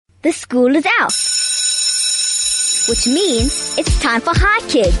The school is out, which means it's time for Hi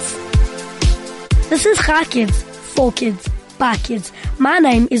Kids. This is Hi Kids, for kids, by kids. My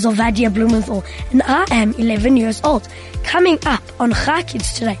name is Ovadia Blumenthal and I am 11 years old. Coming up on Hi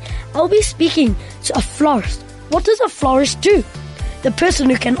Kids today, I'll be speaking to a florist. What does a florist do? The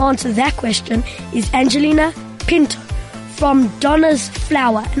person who can answer that question is Angelina Pinto from Donnas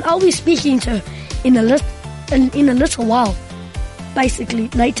Flower, and I'll be speaking to her in a little while, basically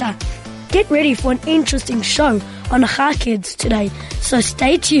later. Get ready for an interesting show on Hi Kids today, so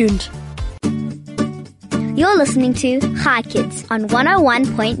stay tuned. You're listening to Hi Kids on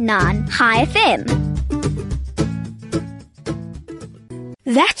 101.9 Hi FM.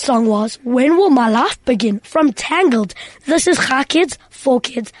 That song was When Will My Life Begin from Tangled. This is Hi Kids, for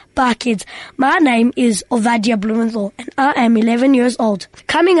kids, by kids. My name is Ovadia Blumenthal and I am 11 years old.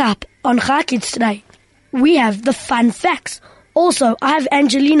 Coming up on Hi Kids today, we have the fun facts. Also, I have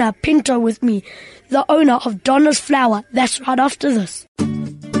Angelina Pinto with me, the owner of Donna's Flower. That's right after this.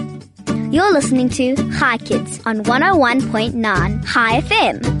 You're listening to Hi Kids on 101.9 Hi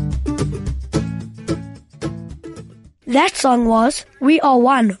FM. That song was We Are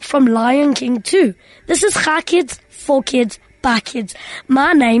One from Lion King 2. This is Hi Kids, for kids, by kids.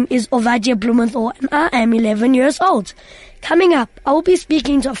 My name is Ovadia Blumenthal and I am 11 years old. Coming up, I will be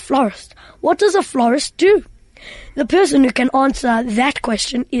speaking to a florist. What does a florist do? The person who can answer that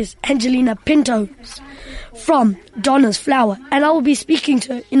question is Angelina Pinto from Donna's Flower, and I will be speaking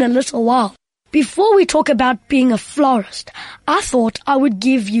to her in a little while. Before we talk about being a florist, I thought I would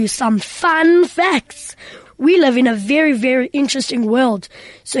give you some fun facts. We live in a very, very interesting world.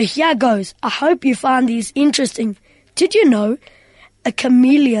 So here goes. I hope you find these interesting. Did you know a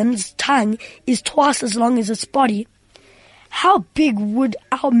chameleon's tongue is twice as long as its body? How big would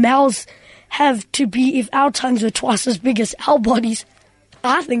our mouths have to be if our tongues were twice as big as our bodies?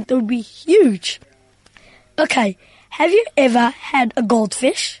 I think they would be huge. Okay, have you ever had a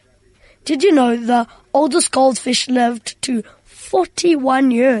goldfish? Did you know the oldest goldfish lived to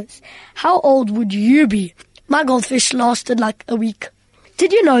 41 years? How old would you be? My goldfish lasted like a week.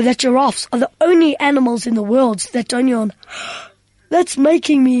 Did you know that giraffes are the only animals in the world that don't yawn? That's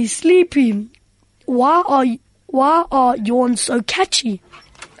making me sleepy. Why are yawns so catchy?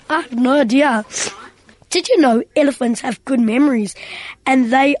 I have no idea. Did you know elephants have good memories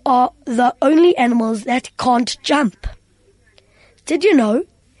and they are the only animals that can't jump? Did you know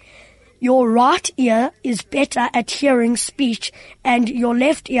your right ear is better at hearing speech and your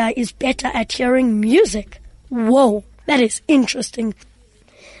left ear is better at hearing music? Whoa, that is interesting.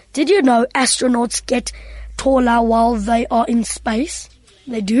 Did you know astronauts get taller while they are in space?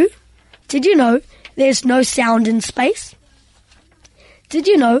 They do. Did you know there's no sound in space? Did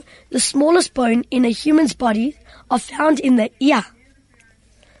you know the smallest bone in a human's body are found in the ear?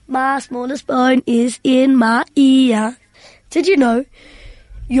 My smallest bone is in my ear. Did you know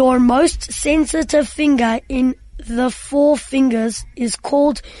your most sensitive finger in the 4 fingers is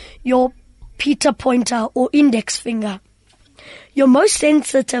called your Peter pointer or index finger? Your most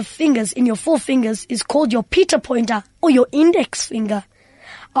sensitive fingers in your 4 fingers is called your Peter pointer or your index finger.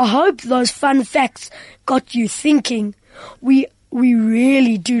 I hope those fun facts got you thinking. We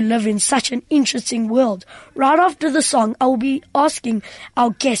really do live in such an interesting world. Right after the song, I will be asking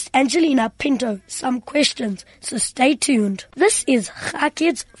our guest, Angelina Pinto, some questions, so stay tuned. This is Hi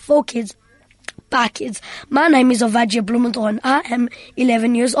Kids, for kids, by kids. My name is Ovadia Blumenthal and I am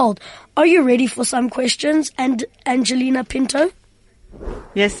 11 years old. Are you ready for some questions, and Angelina Pinto?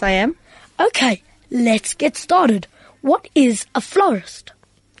 Yes, I am. Okay, let's get started. What is a florist?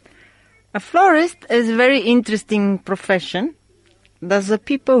 A florist is a very interesting profession. There's the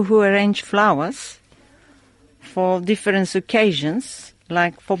people who arrange flowers for different occasions,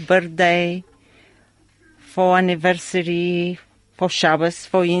 like for birthday, for anniversary, for Shabbos,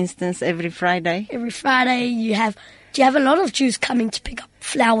 for instance, every Friday. Every Friday do you have a lot of Jews coming to pick up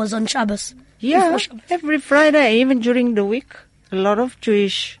flowers on Shabbos? Yeah, every Friday, even during the week. A lot of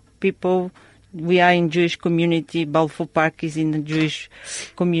Jewish people. We are in Jewish community. Balfour Park is in the Jewish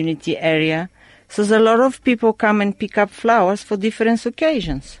community area. So there's a lot of people come and pick up flowers for different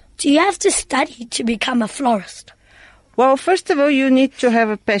occasions. Do you have to study to become a florist? Well, first of all, you need to have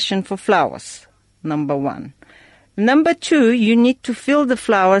a passion for flowers, number 1. Number 2, you need to fill the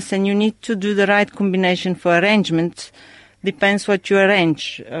flowers and you need to do the right combination for arrangement. Depends what you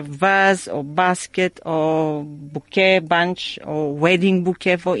arrange, a vase or basket or bouquet, bunch or wedding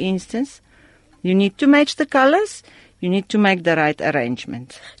bouquet, for instance. You need to match the colors. You need to make the right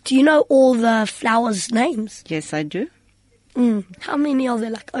arrangement. Do you know all the flowers' names? Yes, I do. How many are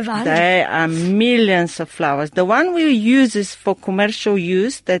there? Like over 100? There are millions of flowers. The one we use is for commercial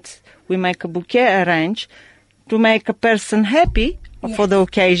use, that we make a bouquet arrange to make a person happy for the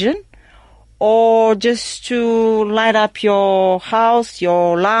occasion, or just to light up your house,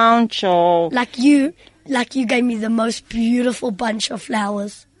 your lounge, or... Like you gave me the most beautiful bunch of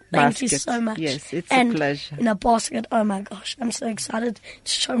flowers. Thank you so much. Yes, it's and a pleasure. In a basket. Oh my gosh, I'm so excited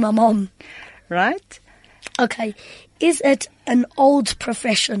to show my mom. Right? Okay, is it an old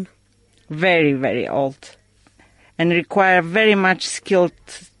profession? Very, very old. And require very much skill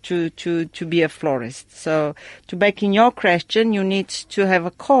to be a florist. So to back in your question, you need to have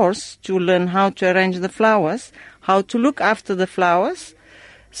a course to learn how to arrange the flowers, how to look after the flowers.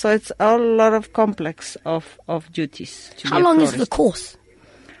 So it's a lot of complex of duties. How long is the course?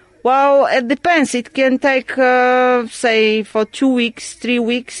 Well, it depends. It can take, say, for 2 weeks, 3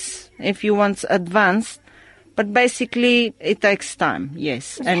 weeks, if you want advanced. But basically, it takes time,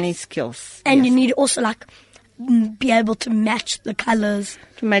 yes. And it's skills. And yes. you need also, like, be able to match the colors.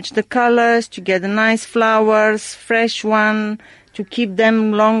 To match the colors, to get the nice flowers, fresh one, to keep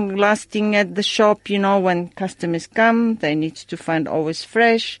them long-lasting at the shop. You know, when customers come, they need to find always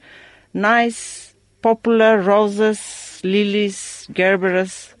fresh, nice, popular roses, lilies,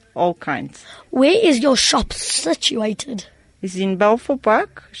 gerberas, all kinds. Where is your shop situated? It's in Balfour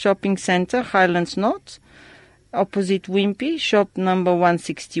Park Shopping Centre, Highlands North, opposite Wimpy, shop number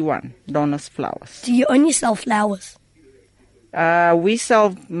 161, Donnas Flowers. Do you only sell flowers? We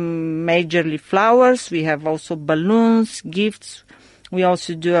sell majorly flowers. We have also balloons, gifts. We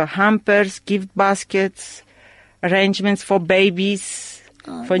also do hampers, gift baskets, arrangements for babies,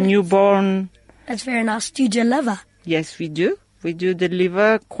 for newborn. That's very nice. Do you deliver? Yes, we do. We do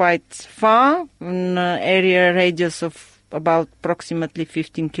deliver quite far, in an area radius of about approximately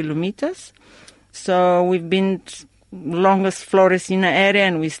 15 kilometers. So we've been longest florist in the area,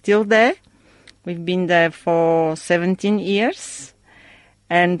 and we're still there. We've been there for 17 years,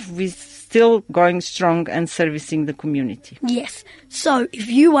 and we're still going strong and servicing the community. Yes. So if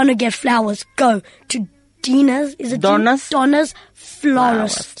you want to get flowers, go to Dina's. Is it Donnas? Donnas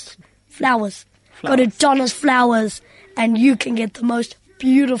Florist. Flowers. Go to Donnas Flowers, and you can get the most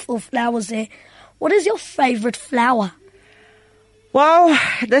beautiful flowers there. What is your favorite flower? Well,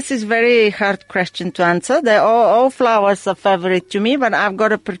 this is very hard question to answer. All flowers are favorite to me, but I've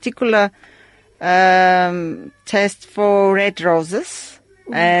got a particular taste for red roses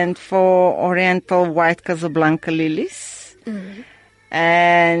and for oriental white Casablanca lilies.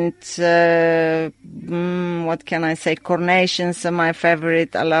 And what can I say? Carnations are my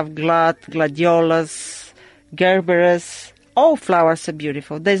favorite. I love gladiolas, gerberas. All flowers are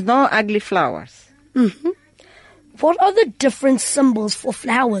beautiful. There's no ugly flowers. What are the different symbols for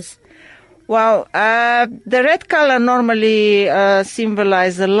flowers? Well, the red color normally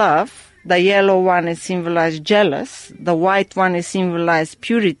symbolizes love. The yellow one is symbolized jealous. The white one is symbolized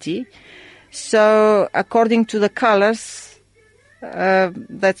purity. So according to the colors,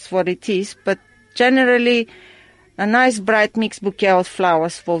 that's what it is. But generally, a nice bright mixed bouquet of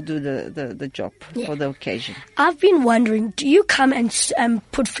flowers will do the job for the occasion. I've been wondering, do you come and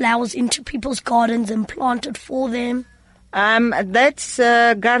put flowers into people's gardens and plant it for them? That's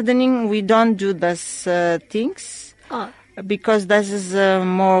gardening. We don't do those things because this is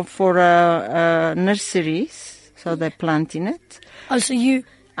more for nurseries, so they plant in it. Oh, so you...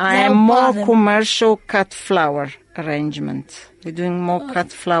 I am more commercial cut flower arrangement. We're doing more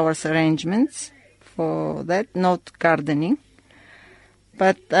cut flowers arrangements for that, not gardening.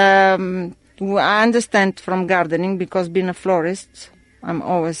 But I understand from gardening, because being a florist, I'm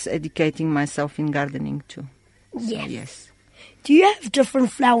always educating myself in gardening too. Yes. So, yes. Do you have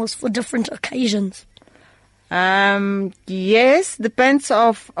different flowers for different occasions? Yes, depends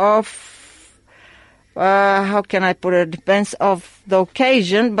of how can I put it? Depends of the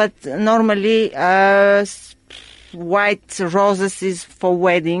occasion, but normally white roses is for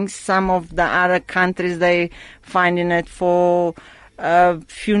weddings. Some of the other countries, they finding it for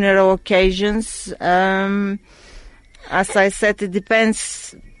funeral occasions. As I said, it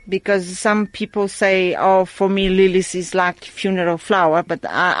depends, because some people say, oh, for me lilies is like funeral flower, but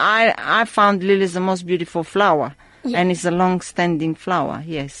I found lilies the most beautiful flower. Yeah. And it's a long-standing flower,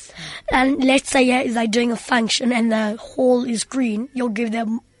 yes. And let's say they're doing a function and the hall is green, you'll give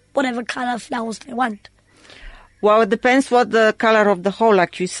them whatever color flowers they want. Well, it depends what the color of the hall,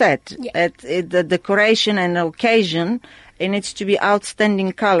 like you said. Yeah. The decoration and the occasion, it needs to be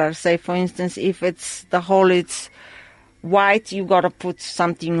outstanding color. Say, for instance, if it's the hall, it's white, you got to put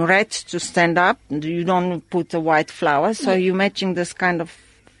something red to stand up. You don't put a white flower, so you're matching this kind of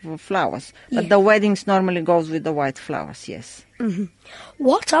flowers. But Yeah. the weddings normally goes with the white flowers, yes.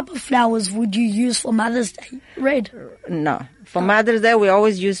 What type of flowers would you use for Mother's Day? Red. No. For Mother's Day, we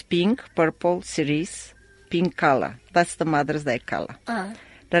always use pink, purple, cerise, pink color. That's the Mother's Day color.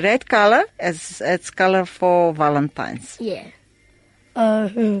 The red color is it's color for Valentine's. Yeah.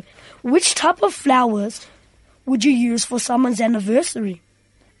 Which type of flowers would you use for someone's anniversary?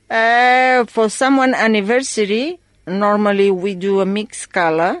 For someone anniversary, normally we do a mixed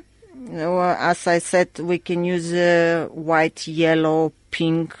color. As I said, we can use white, yellow,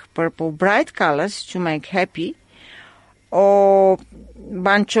 pink, purple, bright colors to make happy. Or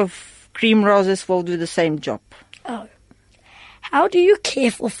bunch of cream roses will do the same job. Oh. How do you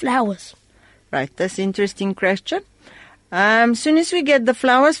care for flowers? Right, that's an interesting question. Soon as we get the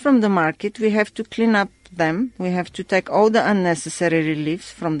flowers from the market, we have to clean up them. We have to take all the unnecessary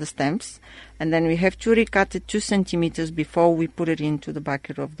leaves from the stems, and then we have to recut it 2 centimeters before we put it into the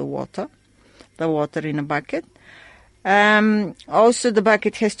bucket of the water in a bucket. Also, the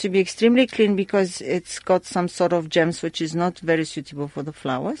bucket has to be extremely clean because it's got some sort of gems which is not very suitable for the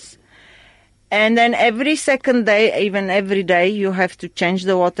flowers. And then every second day, even every day, you have to change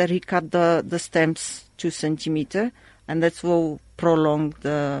the water, recut the stems 2 centimeters, and that will prolong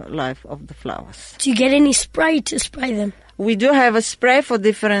the life of the flowers. Do you get any spray to spray them? We do have a spray for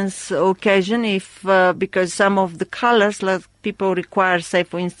different occasion because some of the colors, like people require, say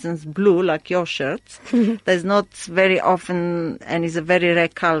for instance, blue, like your shirts. There's not very often, and is a very rare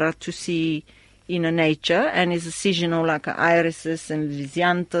color to see in a nature, and is a seasonal like irises and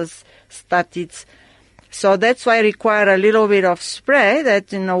lisianthus, statids. So that's why I require a little bit of spray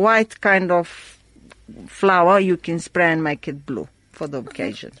that in a white kind of flower you can spray and make it blue for the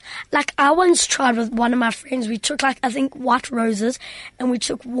occasion. Like I once tried with one of my friends. We took I think white roses, and we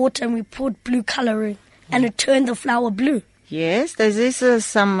took water and we poured blue color in, and it turned the flower blue. Yes, there is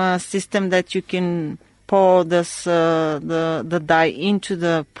some system that you can pour this the dye into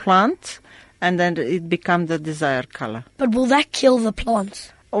the plant, and then it becomes the desired color. But will that kill the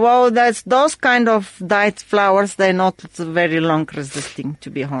plants? Well, those kind of dyed flowers, they're not very long resisting, to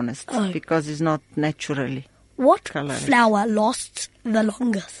be honest, because it's not naturally. What colored. flower lasts the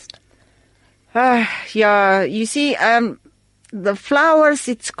longest? Yeah, you see, the flowers,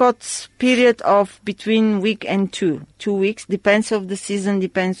 it's got period of between week and 2 weeks. Depends of the season,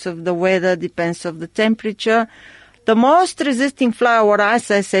 depends of the weather, depends of the temperature. The most resisting flower,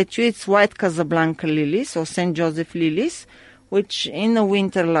 as I said to you, it's white Casablanca lilies or St. Joseph lilies, which in the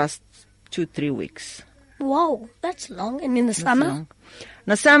winter lasts 2-3 weeks. Whoa, that's long. And in the summer? Long. In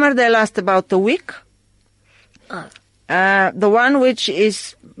the summer, they last about a week. The one which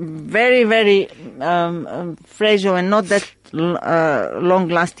is very, very fragile and not that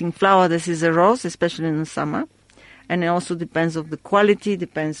long-lasting flower, this is a rose, especially in the summer. And it also depends of the quality,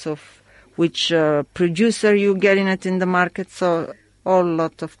 depends of which producer you're getting it in the market. So a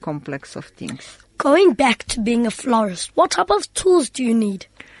lot of complex of things. Going back to being a florist, what type of tools do you need?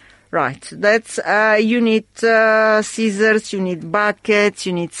 Right. That's you need scissors, you need buckets,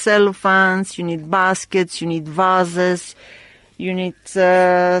 you need cellophanes, you need baskets, you need vases, you need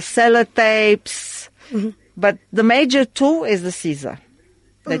sellotapes. Mm-hmm. But the major tool is the scissor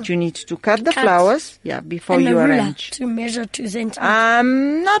that you need to cut the flowers. Yeah, before and you ruler arrange. To measure 2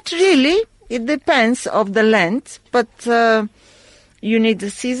 centimeters. Not really. It depends of the length, but you need the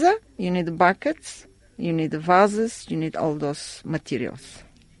scissor, you need the buckets, you need the vases, you need all those materials.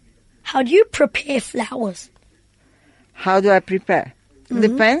 How do you prepare flowers? How do I prepare? Mm-hmm.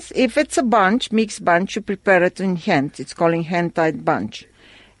 Depends. If it's a bunch, mixed bunch, you prepare it in hand. It's called hand-tied bunch.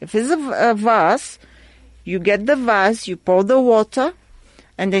 If it's a vase, you get the vase, you pour the water,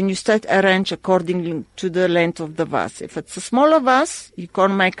 and then you start arrange according to the length of the vase. If it's a smaller vase, you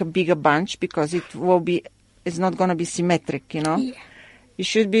can't make a bigger bunch because it's not going to be symmetric, you know. Yeah. It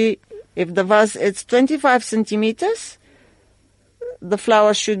should be, if the vase it's 25 centimeters, the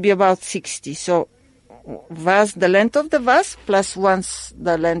flower should be about 60. So vase, the length of the vase plus once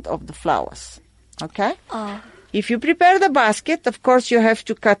the length of the flowers. Okay? If you prepare the basket, of course you have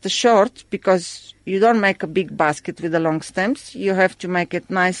to cut it short because you don't make a big basket with the long stems. You have to make it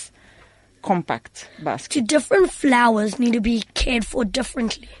nice, compact basket. Do different flowers need to be cared for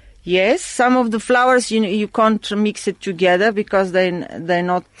differently? Yes, some of the flowers you can't mix it together because they're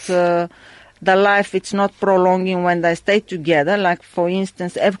not the life. It's not prolonging when they stay together. Like for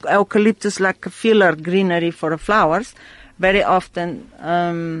instance, eucalyptus, like a filler greenery for the flowers, very often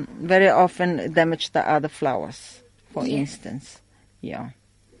damage the other flowers. For instance, yeah.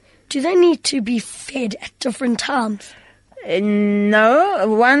 Do they need to be fed at different times? No,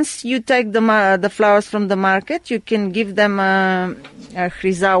 once you take the flowers from the market, you can give them a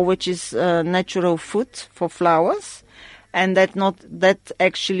chryzal, which is natural food for flowers, and that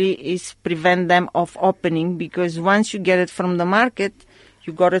actually is prevent them of opening, because once you get it from the market,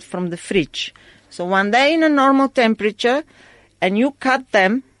 you got it from the fridge. So one day in a normal temperature, and you cut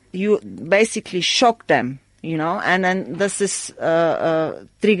them, you basically shock them, and then this is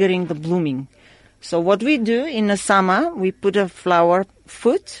triggering the blooming. So what we do in the summer, we put a flower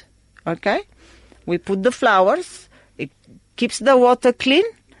foot, okay? We put the flowers, it keeps the water clean,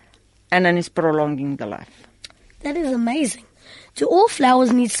 and then it's prolonging the life. That is amazing. Do all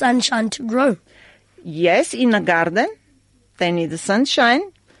flowers need sunshine to grow? Yes, in a garden, they need the sunshine.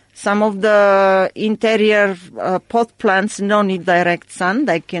 Some of the interior pot plants don't need direct sun.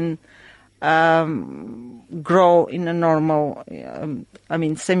 They can grow in a normal,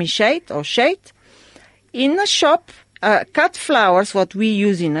 semi-shade or shade. In a shop, cut flowers, what we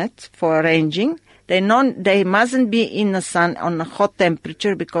use in it for arranging, they mustn't be in the sun on a hot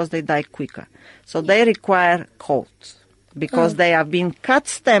temperature because they die quicker. So they require cold because they have been cut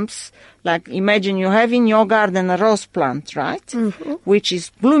stems. Like imagine you have in your garden a rose plant, right? Mm-hmm. Which is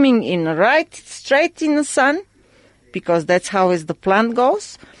blooming straight in the sun, because that's how the plant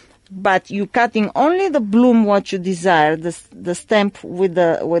goes. But you cutting only the bloom what you desire, the stem with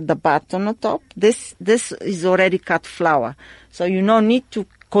the bud on the top. This is already cut flower, so you don't need to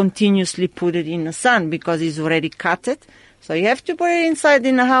continuously put it in the sun because it's already cut it. So you have to put it inside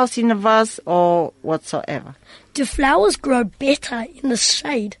in a house, in a vase or whatsoever. Do flowers grow better in the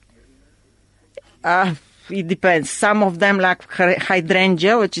shade? It depends. Some of them, like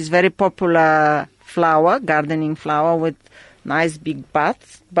hydrangea, which is very popular flower, gardening flower with nice big bud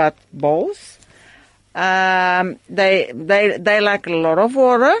balls. They like a lot of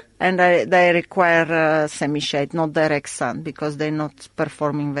water, and they require semi-shade, not direct sun, because they're not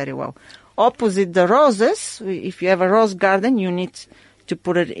performing very well. Opposite the roses, if you have a rose garden, you need to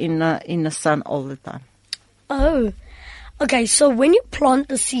put it in the sun all the time. Oh, okay. So when you plant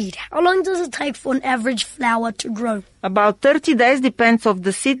the seed, how long does it take for an average flower to grow? About 30 days, depends of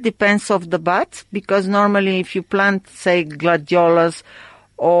the seed, depends of the bud, because normally if you plant, say, gladiolas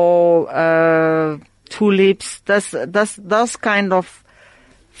or tulips, those kind of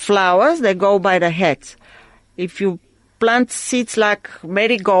flowers, they go by the head. If you plant seeds like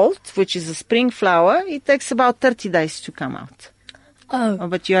marigold, which is a spring flower, it takes about 30 days to come out. Oh.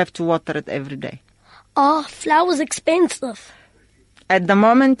 But you have to water it every day. Are flowers expensive? At the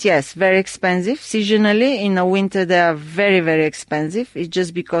moment, yes, very expensive. Seasonally, in the winter, they are very, very expensive. It's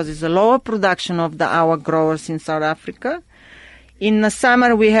just because it's a lower production of our growers in South Africa. In the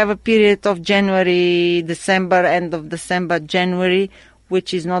summer, we have a period of January, December, end of December, January,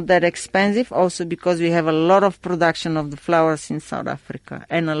 which is not that expensive, also because we have a lot of production of the flowers in South Africa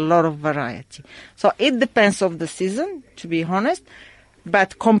and a lot of variety. So it depends of the season, to be honest.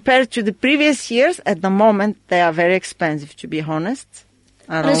 But compared to the previous years, at the moment, they are very expensive, to be honest.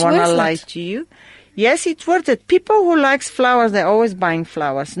 I don't want to lie to you. Yes, it's worth it. People who likes flowers, they're always buying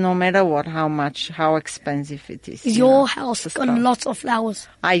flowers, no matter what, how expensive it is. Your house got lots of flowers.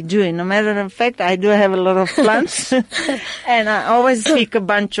 I do. In a matter of fact, I do have a lot of plants. And I always pick a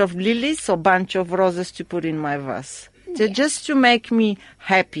bunch of lilies or bunch of roses to put in my vase. Just to make me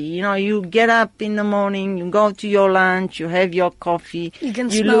happy. You get up in the morning, you go to your lunch, you have your coffee. You can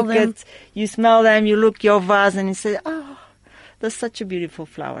smell them. You smell them, you look your vase and you say, oh, there's such a beautiful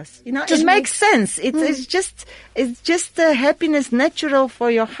flowers. It makes sense. It's just a happiness natural for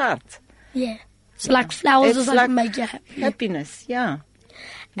your heart. Yeah. It's like flowers is like make you happy. Happiness, yeah.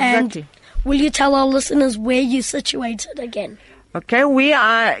 Exactly. And will you tell our listeners where you're situated again? Okay, we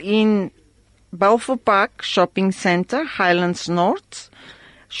are in Balfour Park Shopping Centre, Highlands North,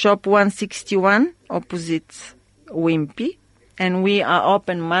 shop 161, opposite Wimpy. And we are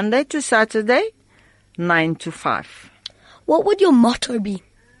open Monday to Saturday, 9 to 5. What would your motto be?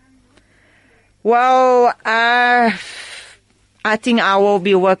 Well, I think I will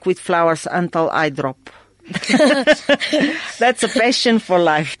be work with flowers until I drop. That's a passion for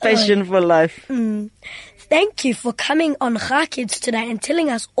life. For life. Thank you for coming on Ga Kids today and telling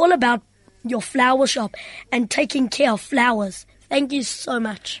us all about your flower shop and taking care of flowers. Thank you so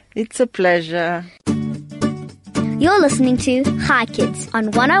much. It's a pleasure. You're listening to Hi Kids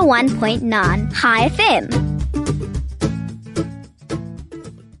on 101.9 Hi FM.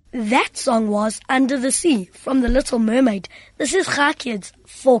 That song was Under the Sea from The Little Mermaid. This is Ga Kids,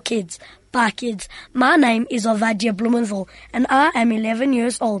 for kids, by kids. My name is Ovadia Blumenthal and I am 11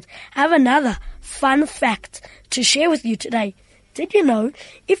 years old. I have another fun fact to share with you today. Did you know,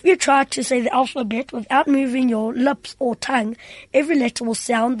 if you try to say the alphabet without moving your lips or tongue, every letter will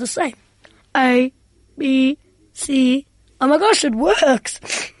sound the same? A, B, C. Oh my gosh, it works!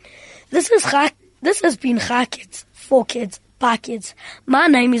 This has been Chai Kids, for kids, by kids. My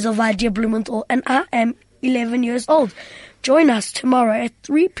name is Ovadia Blumenthal and I am 11 years old. Join us tomorrow at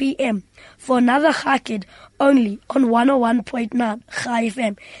 3 p.m. for another Chai Kid only on 101.9 Chai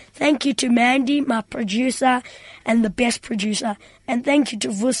FM. Thank you to Mandy, my producer and the best producer. And thank you to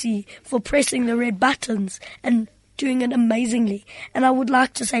Vusi for pressing the red buttons and doing it amazingly. And I would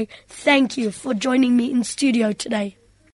like to say thank you for joining me in studio today.